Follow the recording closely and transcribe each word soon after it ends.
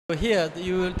Here,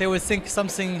 they will think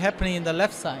something happening in the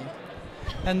left side.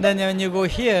 And then when you go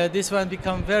here, this one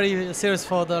become very serious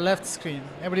for the left screen.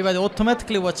 Everybody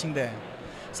automatically watching there.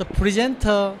 So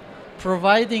presenter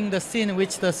providing the scene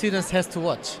which the students has to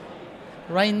watch.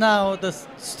 Right now, the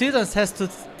students has to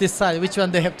decide which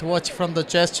one they have to watch from the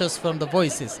gestures, from the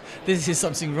voices. This is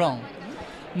something wrong.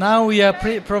 Now we are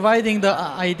providing the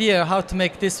idea how to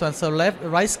make this one. So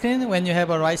right screen, when you have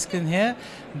a right screen here,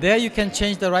 there you can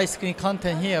change the right screen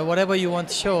content here. Whatever you want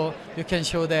to show, you can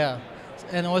show there.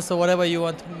 And also whatever you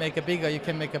want to make a bigger, you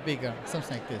can make a bigger,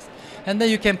 something like this. And then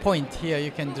you can point here.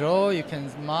 You can draw, you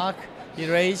can mark,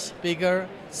 erase, bigger,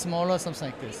 smaller,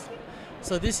 something like this.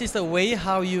 So this is the way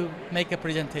how you make a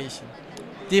presentation.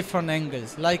 Different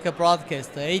angles, like a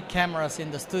broadcast, 8 cameras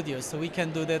in the studio, so we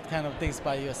can do that kind of things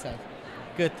by yourself.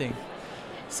 Good thing.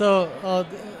 So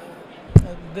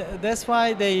that's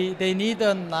why they need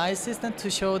a nice system to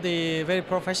show the very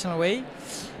professional way.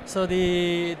 So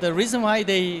the reason why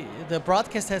the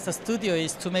broadcast has a studio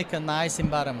is to make a nice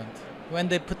environment. When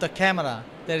they put the camera,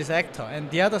 there is actor,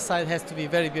 and the other side has to be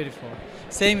very beautiful.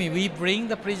 Same way, we bring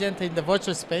the presenter in the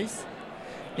virtual space.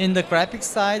 In the graphics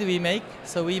side, we make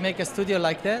a studio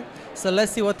like that. So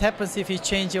let's see what happens if you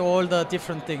change all the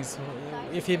different things.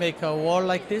 If you make a wall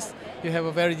like this, you have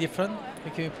a very different.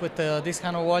 If you put this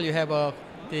kind of wall, you have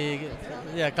the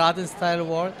garden style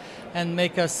wall, and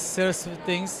make a series of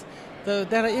things.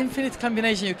 There are infinite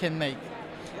combinations you can make,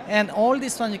 and all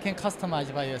this one you can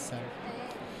customize by yourself.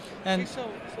 And okay, so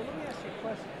let me ask you a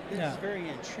question. This is very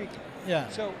intriguing. Yeah.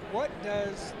 So what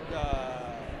does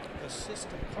the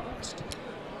system cost?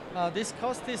 This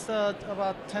cost is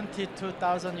about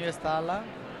 22,000 US dollar.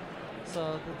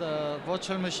 So the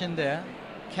virtual machine there,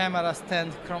 camera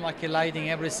stand, chroma key lighting,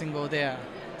 everything go there.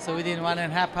 So within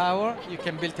 1.5 hours, you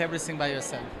can build everything by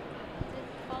yourself.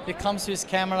 It comes with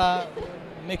camera,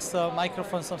 mixer,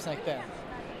 microphone, something like that.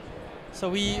 So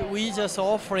we just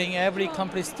offering every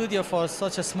complete studio for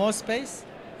such a small space.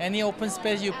 Any open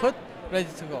space you put, ready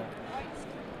to go.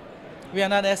 We are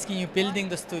not asking you building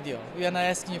the studio. We are not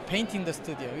asking you painting the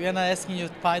studio. We are not asking you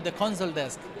to buy the console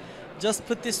desk. Just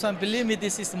put this one. Believe me,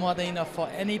 this is more than enough for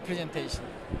any presentation.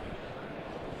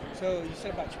 So you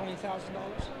said about $20,000?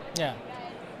 Yeah.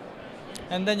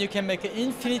 And then you can make an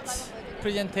infinite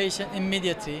presentation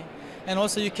immediately. And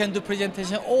also you can do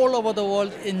presentation all over the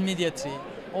world immediately.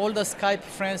 All the Skype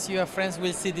friends, your friends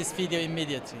will see this video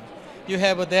immediately. You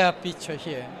have their picture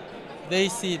here. They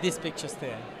see these pictures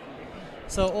there.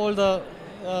 So all the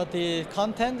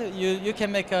content, you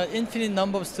can make an infinite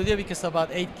number of studio because about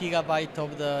 8 gigabytes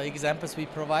of the examples we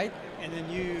provide. And then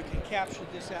you can capture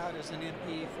this out as an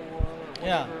MP4 or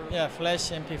whatever? Yeah,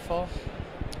 Flash MP4.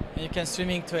 And you can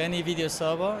streaming to any video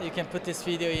server. You can put this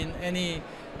video in any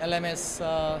LMS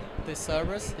the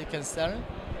servers. You can sell.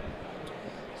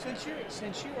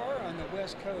 Since you are on the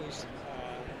West Coast,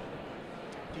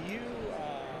 do you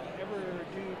ever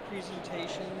do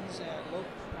presentations at local?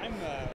 I'm